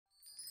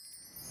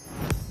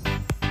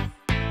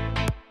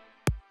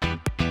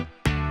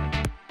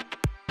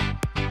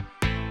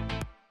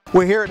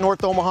We're here at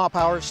North Omaha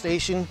Power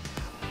Station,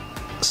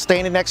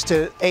 standing next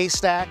to A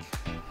stack,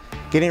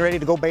 getting ready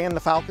to go band the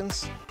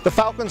Falcons. The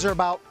Falcons are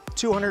about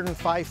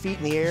 205 feet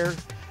in the air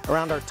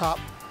around our top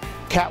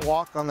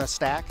catwalk on the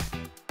stack.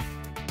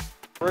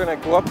 We're going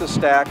to go up the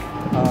stack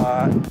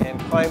and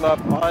climb up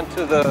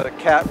onto the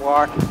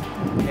catwalk,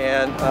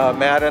 and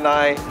Matt and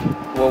I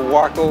will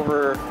walk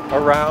over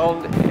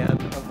around and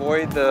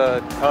avoid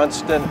the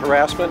constant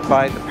harassment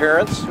by the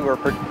parents who are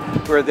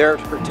there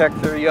to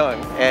protect their young,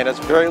 and it's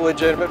very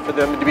legitimate for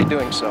them to be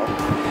doing so.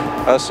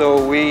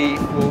 So we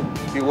will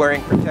be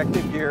wearing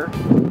protective gear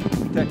to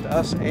protect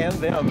us and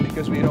them,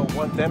 because we don't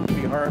want them to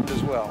be harmed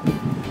as well.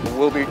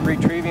 We'll be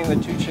retrieving the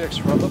two chicks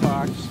from the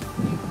box,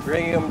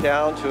 bringing them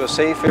down to a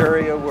safe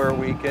area where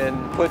we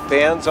can put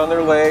bands on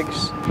their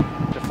legs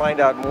to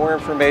find out more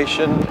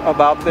information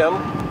about them.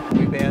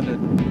 We band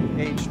at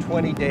age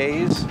 20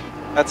 days.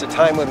 That's a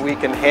time when we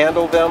can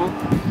handle them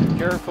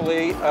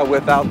carefully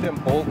without them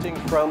bolting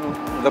from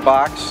the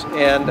box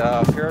and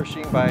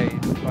perishing by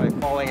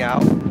falling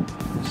out.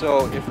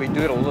 So if we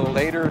do it a little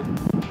later,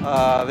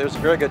 there's a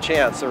very good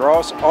chance. They're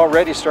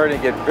already starting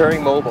to get very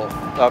mobile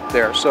up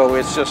there, so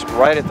it's just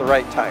right at the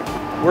right time.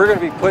 We're going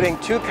to be putting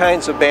two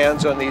kinds of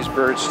bands on these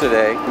birds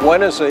today.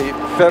 One is a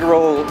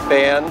federal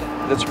band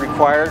that's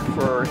required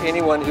for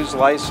anyone who's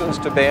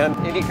licensed to band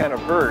any kind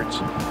of birds.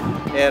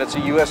 And it's a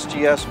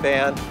USGS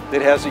band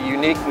that has a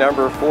unique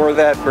number for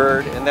that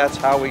bird, and that's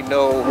how we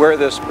know where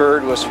this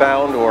bird was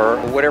found or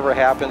whatever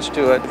happens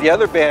to it. The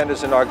other band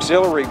is an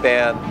auxiliary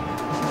band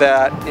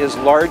that is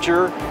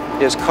larger,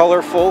 is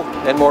colorful,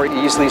 and more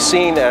easily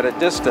seen at a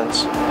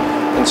distance.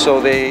 And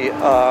so they,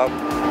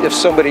 if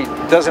somebody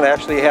doesn't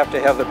actually have to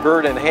have the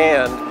bird in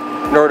hand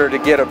in order to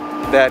get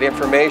that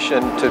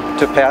information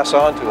to pass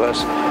on to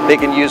us, they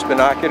can use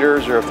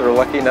binoculars, or if they're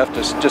lucky enough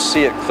to just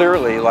see it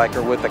clearly, like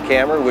or with a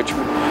camera, which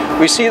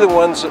we see the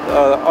ones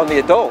on the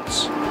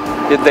adults.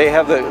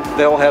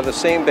 They'll have the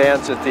same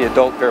bands that the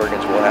adult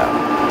peregrines will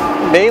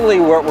have. Mainly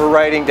what we're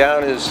writing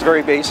down is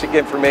very basic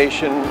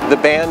information, the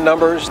band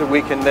numbers that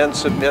we can then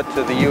submit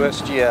to the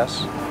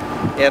USGS,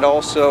 and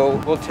also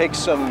we'll take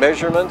some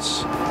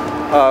measurements.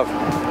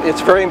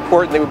 It's very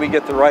important that we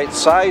get the right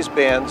size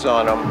bands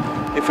on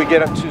them. If we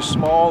get them too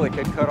small, it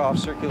could cut off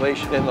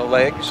circulation in the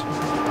legs.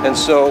 And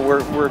so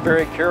we're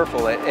very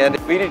careful. And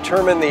we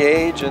determine the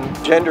age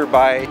and gender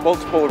by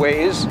multiple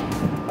ways.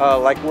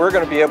 Like we're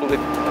going to be able to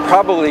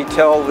probably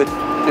tell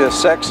the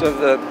sex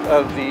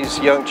of these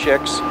young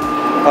chicks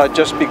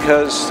just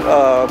because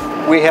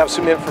we have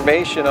some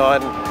information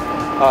on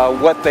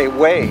what they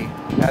weigh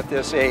at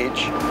this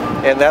age,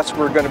 and that's what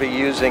we're going to be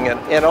using.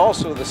 And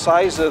also the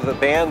size of the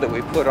band that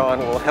we put on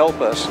will help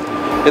us.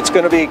 It's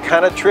going to be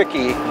kind of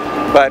tricky,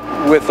 but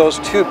with those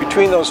two,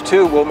 between those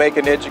two, we'll make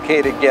an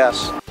educated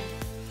guess